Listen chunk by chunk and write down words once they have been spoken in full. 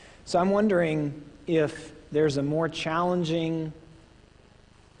So I'm wondering if there's a more challenging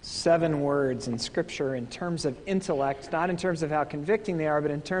 7 words in Scripture in terms of intellect, not in terms of how convicting they are,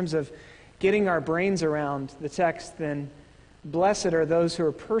 but in terms of getting our brains around the text than "Blessed are those who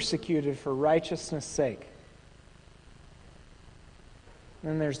are persecuted for righteousness' sake."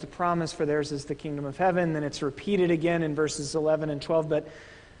 Then there's the promise, "For theirs is the kingdom of heaven." Then it's repeated again in verses 11 and 12. But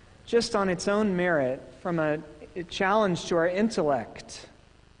just on its own merit, from a challenge to our intellect,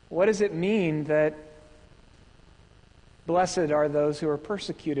 what does it mean that blessed are those who are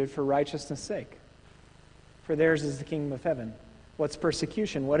persecuted for righteousness' sake? For theirs is the kingdom of heaven. What's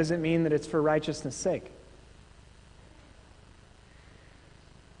persecution? What does it mean that it's for righteousness' sake?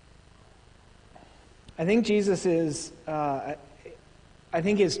 I think Jesus is, I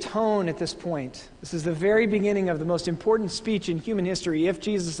think his tone at this point, this is the very beginning of the most important speech in human history, if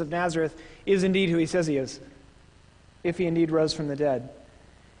Jesus of Nazareth is indeed who he says he is, if he indeed rose from the dead.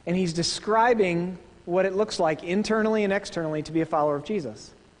 And he's describing what it looks like internally and externally to be a follower of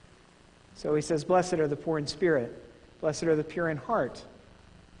Jesus. So he says, "Blessed are the poor in spirit. Blessed are the pure in heart.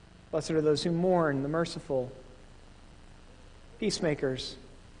 Blessed are those who mourn, the merciful, peacemakers."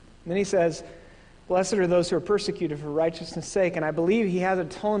 And then he says, "Blessed are those who are persecuted for righteousness' sake." And I believe he has a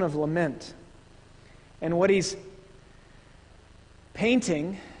tone of lament. And what he's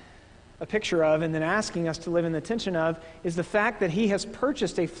painting a picture of and then asking us to live in the tension of is the fact that he has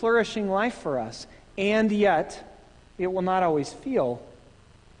purchased a flourishing life for us. And yet, it will not always feel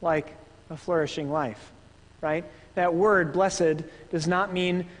like a flourishing life, right? That word, blessed, does not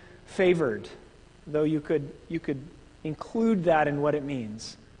mean favored, though you could include that in what it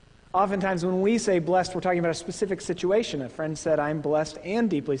means. Oftentimes when we say blessed, we're talking about a specific situation. A friend said, "I'm blessed and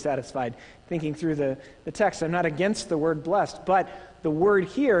deeply satisfied," thinking through the text. I'm not against the word blessed, but the word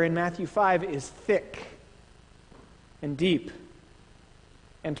here in Matthew 5 is thick and deep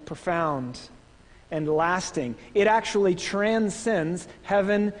and profound and lasting. It actually transcends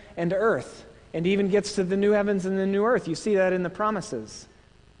heaven and earth and even gets to the new heavens and the new earth. You see that in the promises.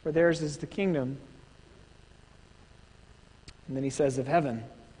 For theirs is the kingdom. And then he says of heaven.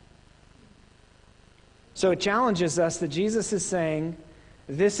 So it challenges us that Jesus is saying,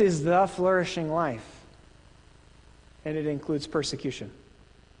 this is the flourishing life. And it includes persecution.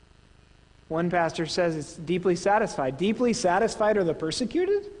 One pastor says it's deeply satisfied. Deeply satisfied are the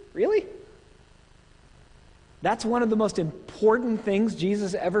persecuted? Really? That's one of the most important things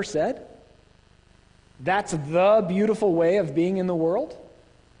Jesus ever said? That's the beautiful way of being in the world?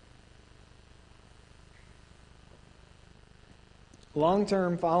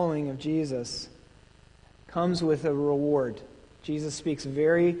 Long-term following of Jesus comes with a reward. Jesus speaks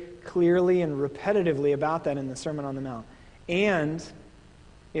very clearly and repetitively about that in the Sermon on the Mount. And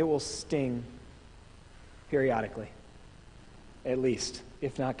it will sting periodically, at least,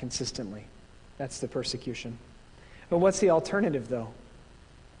 if not consistently. That's the persecution. But what's the alternative, though?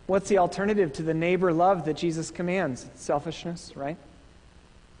 What's the alternative to the neighbor love that Jesus commands? Selfishness, right?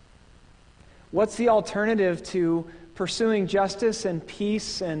 What's the alternative to pursuing justice and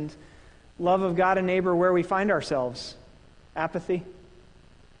peace and love of God and neighbor where we find ourselves? Apathy.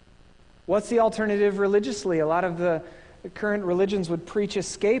 What's the alternative religiously? A lot of the current religions would preach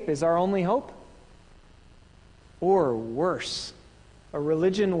escape is our only hope. Or worse, a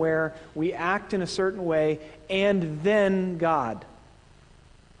religion where we act in a certain way and then God.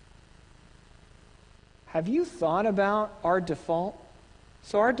 Have you thought about our default?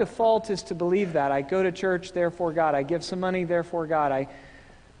 So our default is to believe that. I go to church, therefore God. I give some money, therefore God. I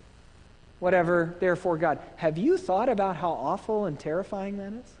whatever, therefore God. Have you thought about how awful and terrifying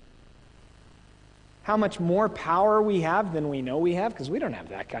that is? How much more power we have than we know we have, because we don't have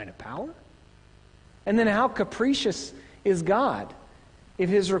that kind of power. And then how capricious is God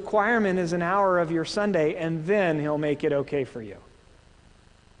if his requirement is an hour of your Sunday and then he'll make it okay for you?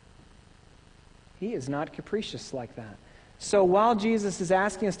 He is not capricious like that. So while Jesus is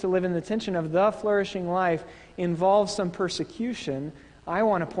asking us to live in the tension of the flourishing life involves some persecution, I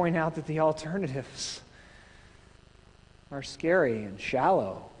want to point out that the alternatives are scary and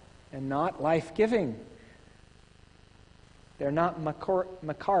shallow and not life-giving. They're not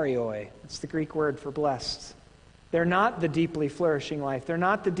makarioi. It's the Greek word for blessed. They're not the deeply flourishing life. They're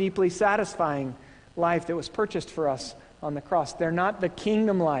not the deeply satisfying life that was purchased for us on the cross. They're not the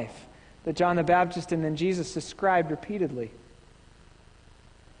kingdom life that John the Baptist and then Jesus described repeatedly.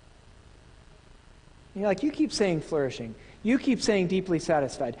 You're like, you keep saying flourishing. You keep saying deeply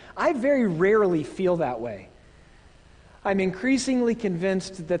satisfied. I very rarely feel that way. I'm increasingly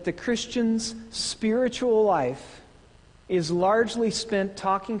convinced that the Christian's spiritual life is largely spent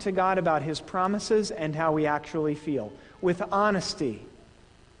talking to God about his promises and how we actually feel, with honesty.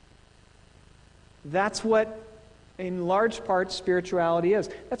 That's what, in large part, spirituality is.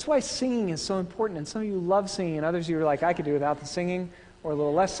 That's why singing is so important. And some of you love singing, and others of you are like, I could do without the singing, or a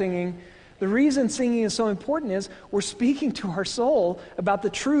little less singing. The reason singing is so important is we're speaking to our soul about the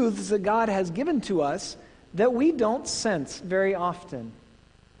truths that God has given to us that we don't sense very often.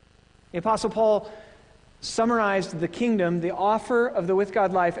 The Apostle Paul summarized the kingdom, the offer of the with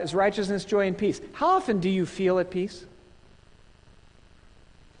God life, as righteousness, joy, and peace. How often do you feel at peace?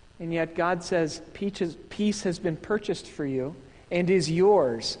 And yet God says peace has been purchased for you and is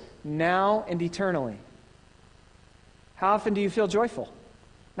yours now and eternally. How often do you feel joyful?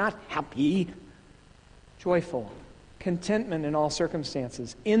 Not happy, joyful. Contentment in all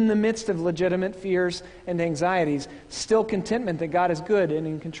circumstances. In the midst of legitimate fears and anxieties, still contentment that God is good and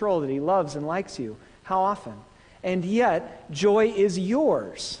in control, that He loves and likes you. How often? And yet, joy is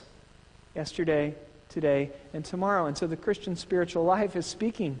yours. Yesterday, today, and tomorrow. And so the Christian spiritual life is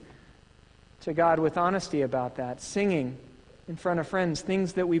speaking to God with honesty about that. Singing in front of friends,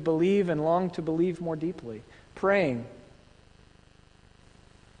 things that we believe and long to believe more deeply. Praying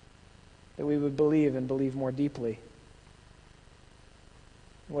that we would believe and believe more deeply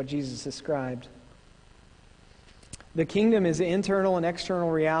what Jesus described. The kingdom is the internal and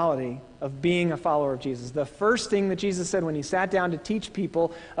external reality of being a follower of Jesus. The first thing that Jesus said when He sat down to teach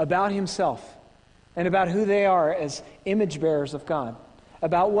people about Himself and about who they are as image bearers of God,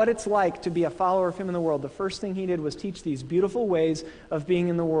 about what it's like to be a follower of Him in the world, the first thing He did was teach these beautiful ways of being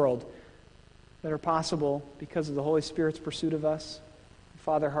in the world that are possible because of the Holy Spirit's pursuit of us, the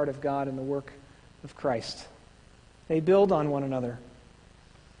Father heart of God, and the work of Christ. They build on one another.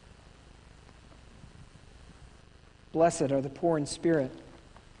 Blessed are the poor in spirit,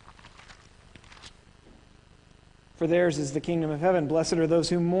 for theirs is the kingdom of heaven. Blessed are those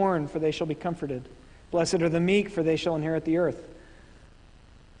who mourn, for they shall be comforted. Blessed are the meek, for they shall inherit the earth.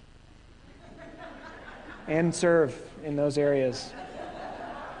 And serve in those areas.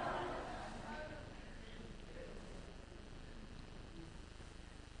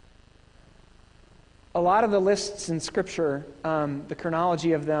 A lot of the lists in Scripture, the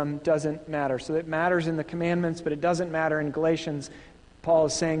chronology of them doesn't matter. So it matters in the commandments, but it doesn't matter in Galatians. Paul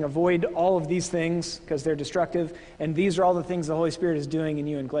is saying, avoid all of these things because they're destructive, and these are all the things the Holy Spirit is doing in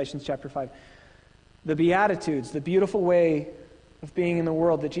you in Galatians chapter 5. The Beatitudes, the beautiful way of being in the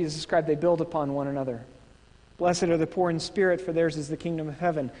world that Jesus described, they build upon one another. Blessed are the poor in spirit, for theirs is the kingdom of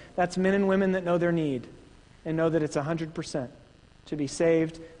heaven. That's men and women that know their need and know that it's 100%. To be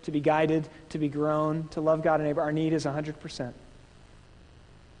saved, to be guided, to be grown, to love God and neighbor. Our need is 100%.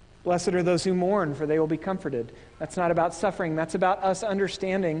 Blessed are those who mourn, for they will be comforted. That's not about suffering. That's about us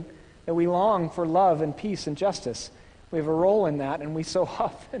understanding that we long for love and peace and justice. We have a role in that, and we so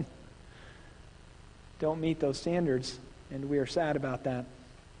often don't meet those standards, and we are sad about that.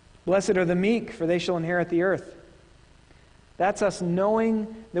 Blessed are the meek, for they shall inherit the earth. That's us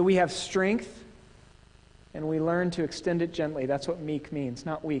knowing that we have strength, and we learn to extend it gently. That's what meek means.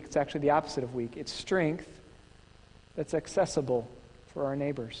 Not weak. It's actually the opposite of weak. It's strength that's accessible for our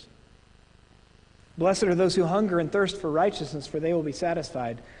neighbors. Blessed are those who hunger and thirst for righteousness, for they will be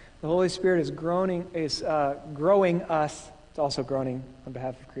satisfied. The Holy Spirit is growing us. It's also groaning on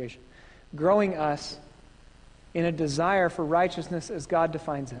behalf of creation. Growing us in a desire for righteousness as God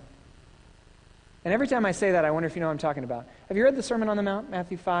defines it. And every time I say that, I wonder if you know what I'm talking about. Have you read the Sermon on the Mount,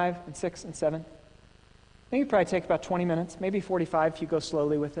 Matthew 5 and 6 and 7? I think it probably take about 20 minutes, maybe 45 if you go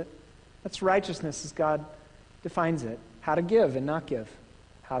slowly with it. That's righteousness as God defines it. How to give and not give.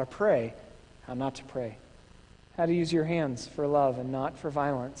 How to pray, how not to pray. How to use your hands for love and not for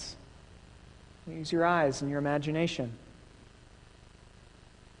violence. Use your eyes and your imagination.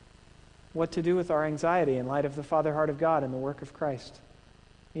 What to do with our anxiety in light of the Father heart of God and the work of Christ.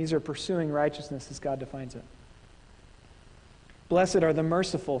 These are pursuing righteousness as God defines it. Blessed are the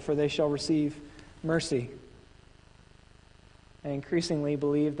merciful, for they shall receive mercy. I increasingly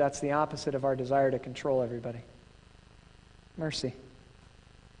believe that's the opposite of our desire to control everybody. Mercy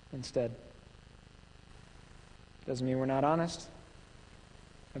instead. Doesn't mean we're not honest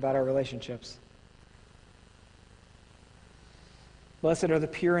about our relationships. Blessed are the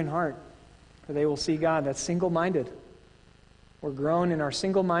pure in heart, for they will see God. That's single-minded. We're grown in our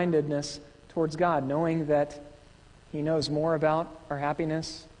single-mindedness towards God, knowing that He knows more about our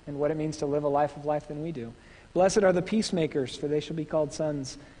happiness and what it means to live a life of life than we do. Blessed are the peacemakers, for they shall be called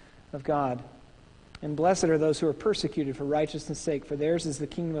sons of God. And blessed are those who are persecuted for righteousness' sake, for theirs is the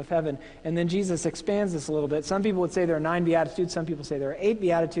kingdom of heaven. And then Jesus expands this a little bit. Some people would say there are 9 Beatitudes. Some people say there are 8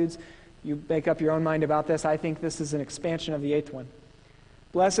 Beatitudes. You make up your own mind about this. I think this is an expansion of the 8th one.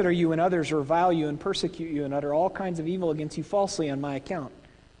 Blessed are you when others revile you and persecute you and utter all kinds of evil against you falsely on my account.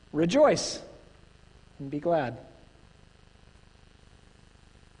 Rejoice and be glad.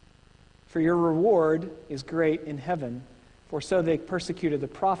 For your reward is great in heaven, for so they persecuted the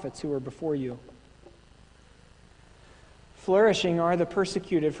prophets who were before you. Flourishing are the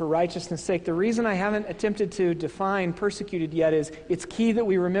persecuted for righteousness' sake. The reason I haven't attempted to define persecuted yet is it's key that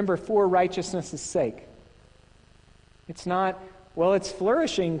we remember for righteousness' sake. It's not, well, it's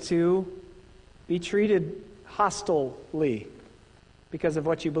flourishing to be treated hostilely because of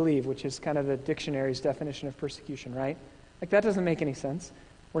what you believe, which is kind of the dictionary's definition of persecution, right? Like, that doesn't make any sense.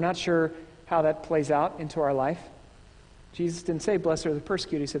 We're not sure how that plays out into our life. Jesus didn't say, blessed are the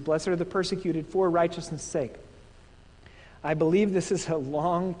persecuted. He said, blessed are the persecuted for righteousness' sake. I believe this is a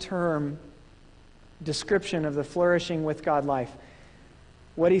long-term description of the flourishing with God life.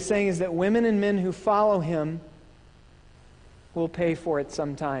 What he's saying is that women and men who follow him will pay for it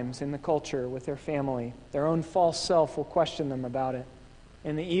sometimes in the culture with their family. Their own false self will question them about it.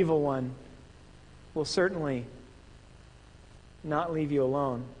 And the evil one will certainly not leave you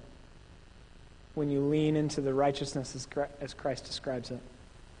alone when you lean into the righteousness as Christ describes it.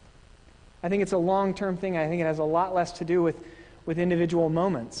 I think it's a long-term thing. I think it has a lot less to do with individual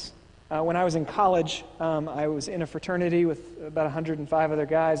moments. When I was in college, I was in a fraternity with about 105 other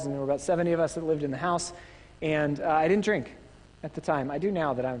guys, and there were about 70 of us that lived in the house, and I didn't drink at the time. I do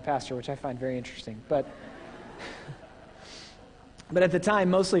now that I'm a pastor, which I find very interesting. But at the time,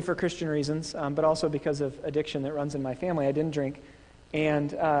 mostly for Christian reasons, but also because of addiction that runs in my family, I didn't drink.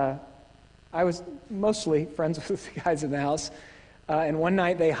 And I was mostly friends with the guys in the house. And one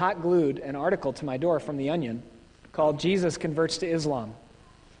night they hot glued an article to my door from The Onion called Jesus Converts to Islam.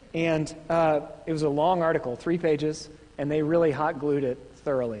 And it was a long article, 3 pages, and they really hot glued it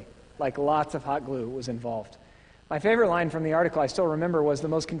thoroughly. Like, lots of hot glue was involved. My favorite line from the article I still remember was, the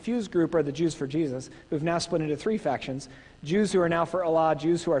most confused group are the Jews for Jesus, who've now split into 3 factions: Jews who are now for Allah,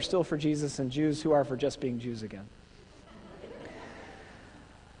 Jews who are still for Jesus, and Jews who are for just being Jews again.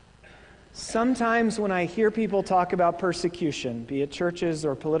 Sometimes when I hear people talk about persecution, be it churches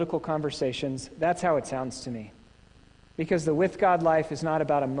or political conversations, that's how it sounds to me. Because the with God life is not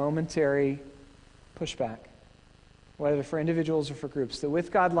about a momentary pushback, whether for individuals or for groups. The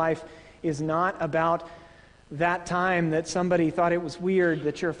with God life is not about that time that somebody thought it was weird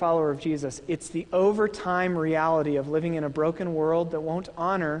that you're a follower of Jesus. It's the over time reality of living in a broken world that won't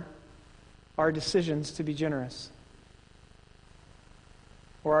honor our decisions to be generous,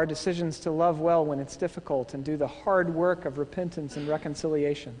 or our decisions to love well when it's difficult and do the hard work of repentance and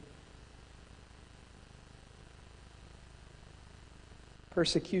reconciliation.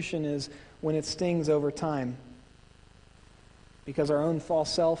 Persecution is when it stings over time, because our own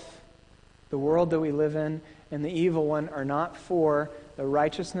false self, the world that we live in, and the evil one are not for the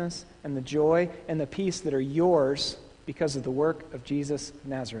righteousness and the joy and the peace that are yours because of the work of Jesus of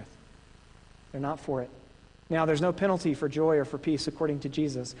Nazareth. They're not for it. Now, there's no penalty for joy or for peace according to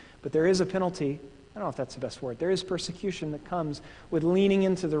Jesus, but there is a penalty, I don't know if that's the best word, there is persecution that comes with leaning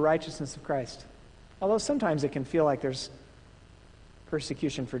into the righteousness of Christ. Although sometimes it can feel like there's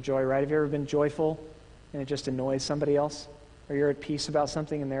persecution for joy, right? Have you ever been joyful and it just annoys somebody else? Or you're at peace about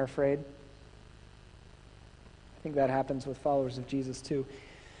something and they're afraid? I think that happens with followers of Jesus too.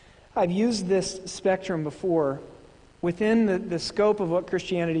 I've used this spectrum before within the scope of what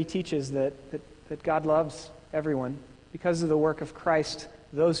Christianity teaches, that God loves everyone. Because of the work of Christ,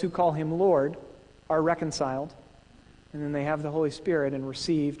 those who call him Lord are reconciled, and then they have the Holy Spirit and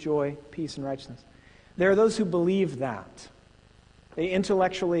receive joy, peace, and righteousness. There are those who believe that. They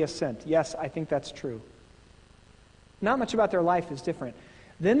intellectually assent. Yes, I think that's true. Not much about their life is different.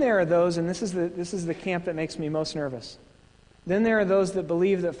 Then there are those, and this is the camp that makes me most nervous. Then there are those that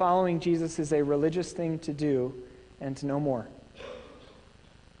believe that following Jesus is a religious thing to do and to no more.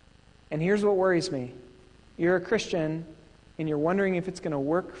 And here's what worries me. You're a Christian, and you're wondering if it's going to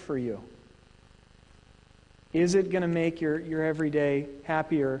work for you. Is it going to make your everyday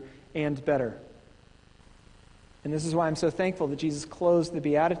happier and better? And this is why I'm so thankful that Jesus closed the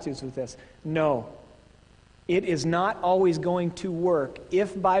Beatitudes with this. No, it is not always going to work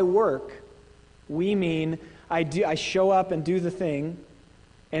if by work we mean I show up and do the thing,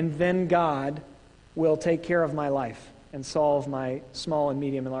 and then God will take care of my life and solve my small and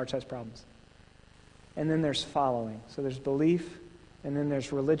medium and large-sized problems. And then there's following. So there's belief, and then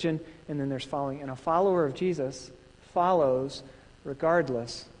there's religion, and then there's following. And a follower of Jesus follows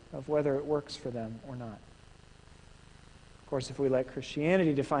regardless of whether it works for them or not. Of course, if we let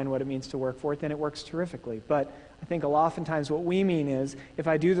Christianity define what it means to work for it, then it works terrifically. But I think oftentimes what we mean is, if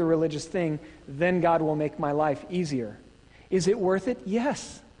I do the religious thing, then God will make my life easier. Is it worth it?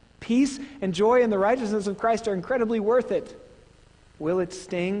 Yes. Peace and joy and the righteousness of Christ are incredibly worth it. Will it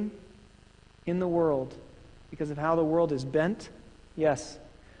sting? in the world because of how the world is bent? Yes.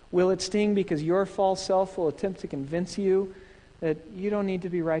 Will it sting because your false self will attempt to convince you that you don't need to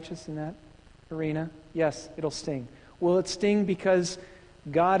be righteous in that arena? Yes, it'll sting. Will it sting because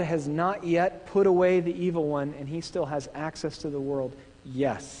God has not yet put away the evil one and he still has access to the world?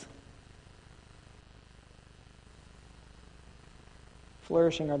 Yes.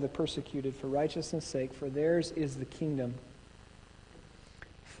 Flourishing are the persecuted for righteousness' sake, for theirs is the kingdom.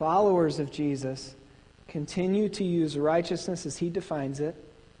 Followers of Jesus continue to use righteousness as he defines it,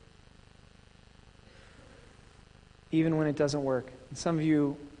 even when it doesn't work. And some of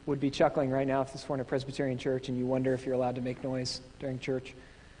you would be chuckling right now if this weren't a Presbyterian church and you wonder if you're allowed to make noise during church,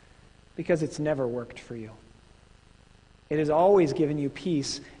 because it's never worked for you. It has always given you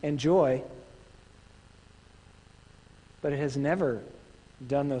peace and joy, but it has never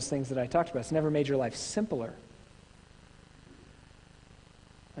done those things that I talked about. It's never made your life simpler.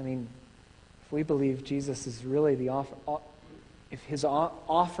 I mean, if we believe Jesus is really the offer, if his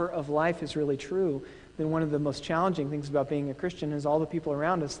offer of life is really true, then one of the most challenging things about being a Christian is all the people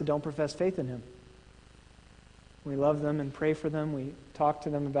around us that don't profess faith in him. We love them and pray for them. We talk to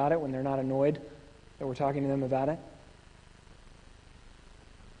them about it when they're not annoyed that we're talking to them about it.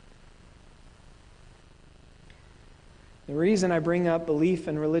 The reason I bring up belief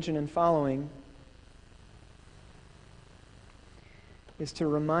and religion and following is to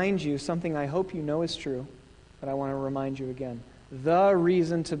remind you something I hope you know is true, but I want to remind you again. The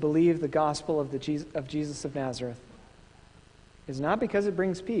reason to believe the gospel of Jesus of Nazareth is not because it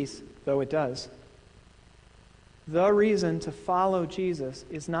brings peace, though it does. The reason to follow Jesus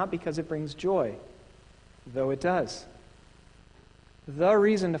is not because it brings joy, though it does. The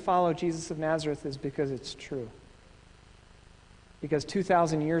reason to follow Jesus of Nazareth is because it's true. Because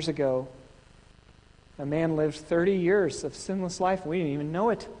 2,000 years ago, a man lived 30 years of sinless life. We didn't even know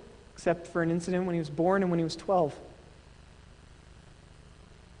it, except for an incident when he was born and when he was 12.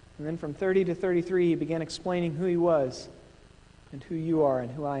 And then from 30 to 33, he began explaining who he was and who you are and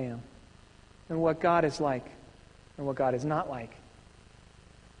who I am and what God is like and what God is not like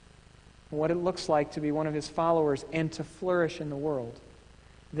and what it looks like to be one of his followers and to flourish in the world.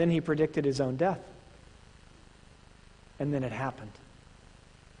 Then he predicted his own death. And then it happened.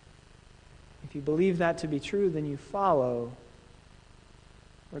 If you believe that to be true, then you follow,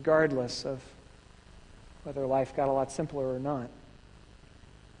 regardless of whether life got a lot simpler or not.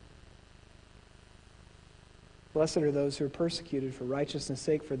 Blessed are those who are persecuted for righteousness'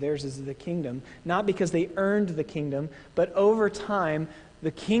 sake, for theirs is the kingdom. Not because they earned the kingdom, but over time,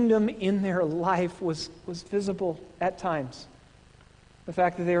 the kingdom in their life was visible at times. The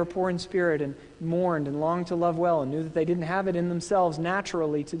fact that they were poor in spirit and mourned and longed to love well and knew that they didn't have it in themselves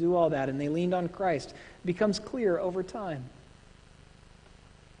naturally to do all that, and they leaned on Christ, becomes clear over time.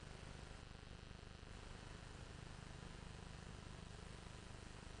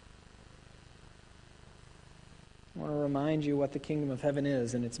 I want to remind you what the kingdom of heaven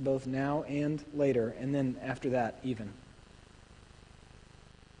is, and it's both now and later, and then after that even.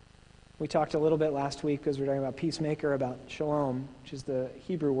 We talked a little bit last week because we were talking about peacemaker, about shalom, which is the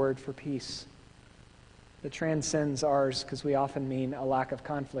Hebrew word for peace. That transcends ours because we often mean a lack of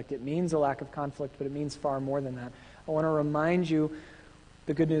conflict. It means a lack of conflict, but it means far more than that. I want to remind you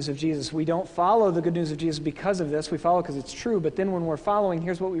the good news of Jesus. We don't follow the good news of Jesus because of this. We follow because it's true, but then when we're following,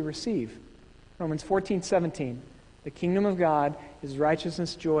 here's what we receive. Romans 14:17. The kingdom of God is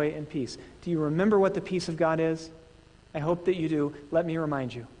righteousness, joy, and peace. Do you remember what the peace of God is? I hope that you do. Let me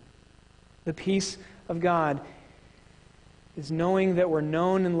remind you. The peace of God is knowing that we're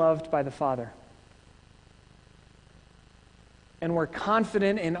known and loved by the Father. And we're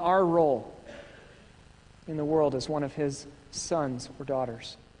confident in our role in the world as one of his sons or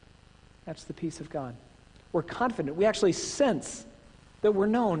daughters. That's the peace of God. We're confident. We actually sense that we're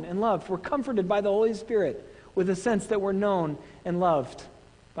known and loved. We're comforted by the Holy Spirit with a sense that we're known and loved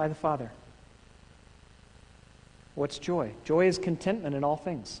by the Father. What's joy? Joy is contentment in all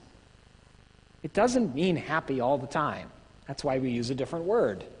things. It doesn't mean happy all the time. That's why we use a different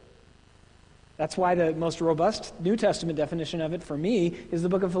word. That's why the most robust New Testament definition of it for me is the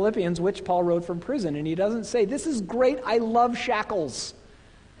book of Philippians, which Paul wrote from prison. And he doesn't say, this is great, I love shackles.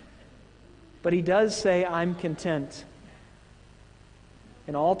 But he does say, I'm content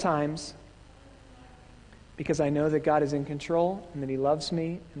in all times because I know that God is in control and that he loves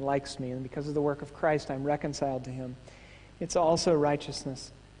me and likes me. And because of the work of Christ, I'm reconciled to him. It's also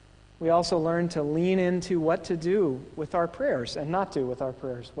righteousness. We also learn to lean into what to do with our prayers and not do with our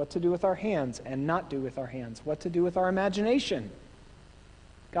prayers, what to do with our hands and not do with our hands, what to do with our imagination.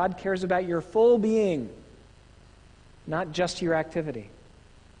 God cares about your full being, not just your activity.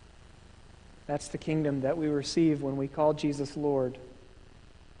 That's the kingdom that we receive when we call Jesus Lord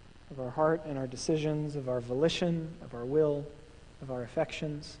of our heart and our decisions, of our volition, of our will, of our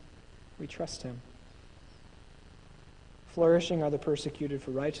affections. We trust him. Flourishing are the persecuted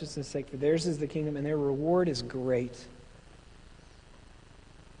for righteousness' sake, for theirs is the kingdom, and their reward is great.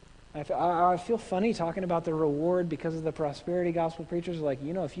 I feel funny talking about the reward because of the prosperity gospel preachers. Like,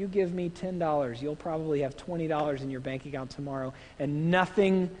 if you give me $10, you'll probably have $20 in your bank account tomorrow, and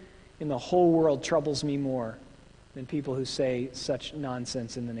nothing in the whole world troubles me more than people who say such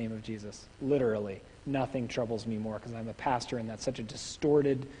nonsense in the name of Jesus. Literally, nothing troubles me more because I'm a pastor, and that's such a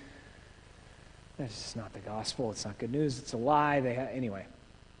distorted... It's just not the gospel. It's not good news. It's a lie. Anyway.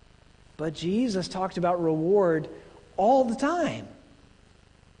 But Jesus talked about reward all the time.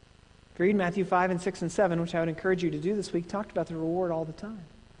 If you read Matthew 5 and 6 and 7, which I would encourage you to do this week, talked about the reward all the time.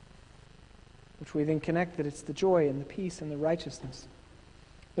 Which we then connect that it's the joy and the peace and the righteousness.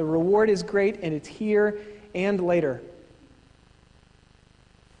 The reward is great, and it's here and later.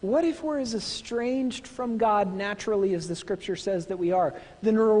 What if we're as estranged from God naturally as the Scripture says that we are?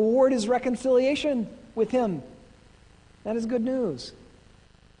 Then the reward is reconciliation with him. That is good news.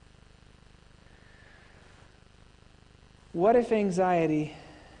 What if anxiety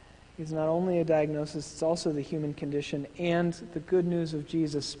is not only a diagnosis, it's also the human condition, and the good news of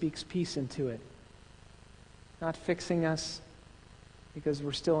Jesus speaks peace into it? Not fixing us because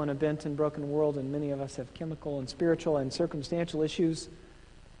we're still in a bent and broken world, and many of us have chemical and spiritual and circumstantial issues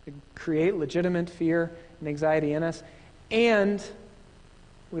that create legitimate fear and anxiety in us. And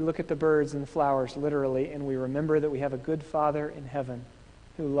we look at the birds and the flowers literally, and we remember that we have a good Father in heaven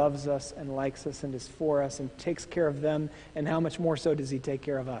who loves us and likes us and is for us and takes care of them, and how much more so does he take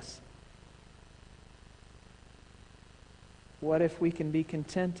care of us? What if we can be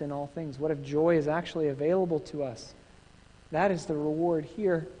content in all things? What if joy is actually available to us? That is the reward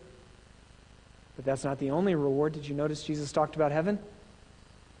here. But that's not the only reward. Did you notice Jesus talked about heaven?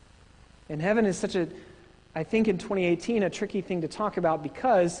 And heaven is such I think in 2018, a tricky thing to talk about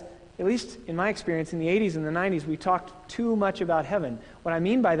because, at least in my experience, in the 80s and the 90s, we talked too much about heaven. What I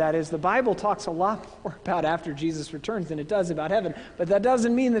mean by that is the Bible talks a lot more about after Jesus returns than it does about heaven. But that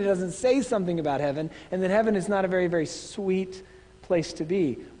doesn't mean that it doesn't say something about heaven, and that heaven is not a very, very sweet place to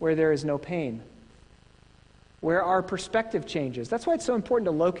be, where there is no pain, where our perspective changes. That's why it's so important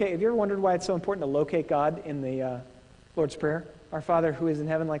to locate. Have you ever wondered why it's so important to locate God in the Lord's Prayer? Our Father who is in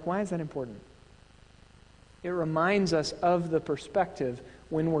heaven. Like, why is that important? It reminds us of the perspective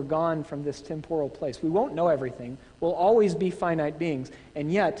when we're gone from this temporal place. We won't know everything. We'll always be finite beings.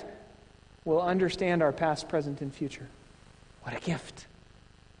 And yet, we'll understand our past, present, and future. What a gift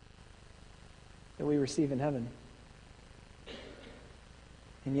that we receive in heaven.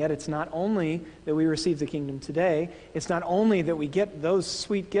 And yet it's not only that we receive the kingdom today, it's not only that we get those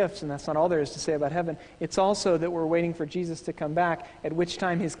sweet gifts, and that's not all there is to say about heaven, it's also that we're waiting for Jesus to come back, at which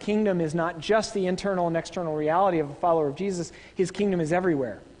time his kingdom is not just the internal and external reality of a follower of Jesus, his kingdom is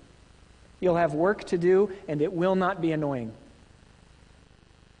everywhere. You'll have work to do, and it will not be annoying.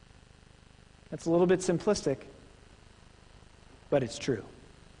 That's a little bit simplistic, but it's true.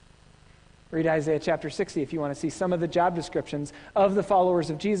 Read Isaiah chapter 60 if you want to see some of the job descriptions of the followers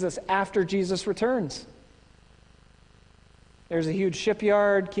of Jesus after Jesus returns. There's a huge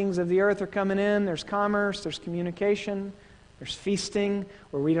shipyard. Kings of the earth are coming in. There's commerce. There's communication. There's feasting,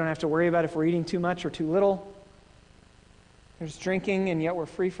 where we don't have to worry about if we're eating too much or too little. There's drinking, and yet we're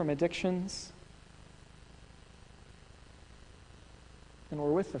free from addictions. And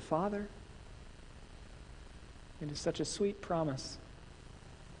we're with the Father. It is such a sweet promise.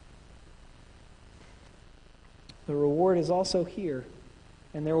 The reward is also here,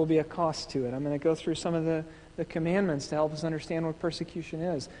 and there will be a cost to it. I'm going to go through some of the commandments to help us understand what persecution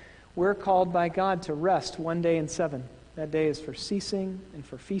is. We're called by God to rest one day in 7. That day is for ceasing and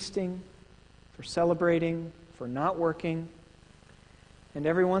for feasting, for celebrating, for not working. And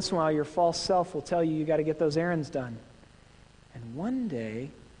every once in a while, your false self will tell you got to get those errands done. And one day,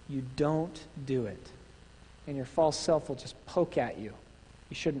 you don't do it. And your false self will just poke at you.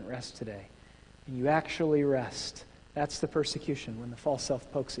 You shouldn't rest today. And you actually rest. That's the persecution, when the false self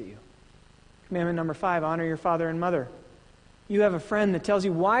pokes at you. Commandment number 5, honor your father and mother. You have a friend that tells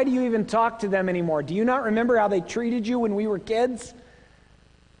you, why do you even talk to them anymore? Do you not remember how they treated you when we were kids?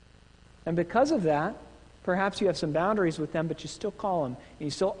 And because of that, perhaps you have some boundaries with them, but you still call them, and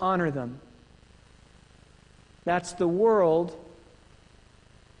you still honor them. That's the world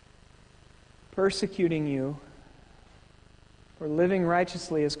persecuting you for living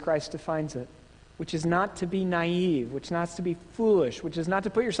righteously as Christ defines it, which is not to be naive, which is not to be foolish, which is not to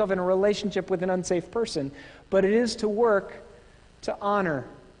put yourself in a relationship with an unsafe person, but it is to work to honor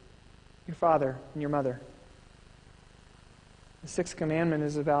your father and your mother. The sixth commandment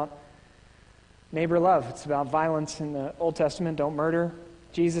is about neighbor love. It's about violence in the Old Testament. Don't murder.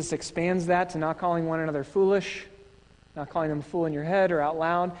 Jesus expands that to not calling one another foolish, not calling them a fool in your head or out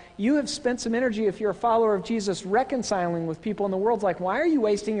loud. You have spent some energy, if you're a follower of Jesus, reconciling with people in the world. Like, why are you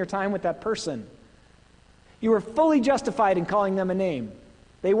wasting your time with that person? You were fully justified in calling them a name.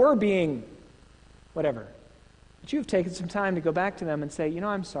 They were being whatever. But you have taken some time to go back to them and say,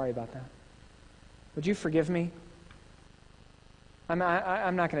 I'm sorry about that. Would you forgive me? I'm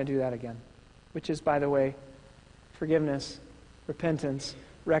not going to do that again. Which is, by the way, forgiveness, repentance,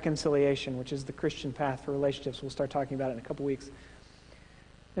 reconciliation, which is the Christian path for relationships. We'll start talking about it in a couple weeks.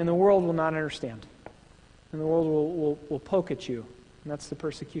 And the world will not understand. And the world will poke at you. And that's the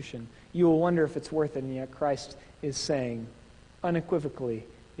persecution. You will wonder if it's worth it, and yet Christ is saying, unequivocally,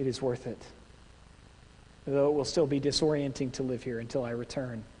 it is worth it. Though it will still be disorienting to live here until I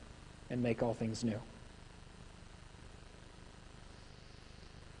return and make all things new.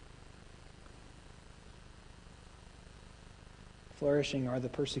 Flourishing are the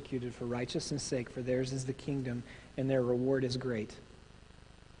persecuted for righteousness' sake, for theirs is the kingdom, and their reward is great.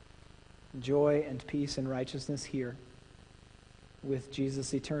 Joy and peace and righteousness here, with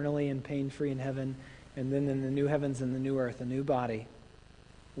Jesus eternally and pain-free in heaven, and then in the new heavens and the new earth, a new body,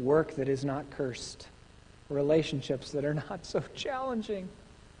 work that is not cursed, relationships that are not so challenging,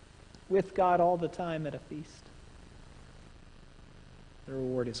 with God all the time at a feast. The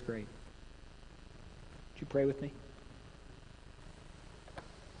reward is great. Would you pray with me?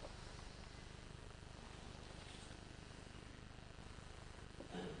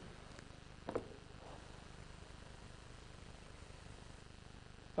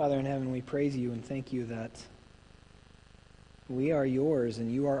 Father in heaven, we praise you and thank you that we are yours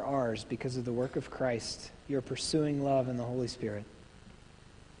and you are ours because of the work of Christ, your pursuing love and the Holy Spirit.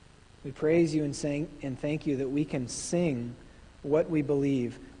 We praise you and thank you that we can sing what we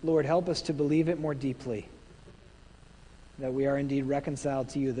believe. Lord, help us to believe it more deeply, that we are indeed reconciled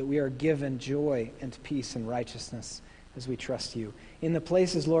to you, that we are given joy and peace and righteousness as we trust you. In the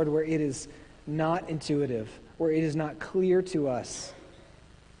places, Lord, where it is not intuitive, where it is not clear to us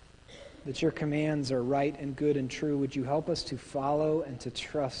that your commands are right and good and true, would you help us to follow and to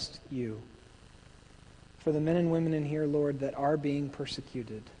trust you? For the men and women in here, Lord, that are being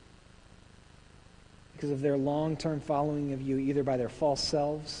persecuted because of their long-term following of you, either by their false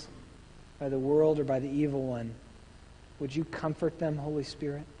selves, by the world, or by the evil one, would you comfort them, Holy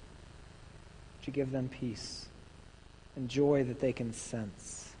Spirit? Would you give them peace and joy that they can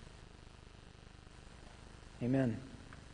sense? Amen.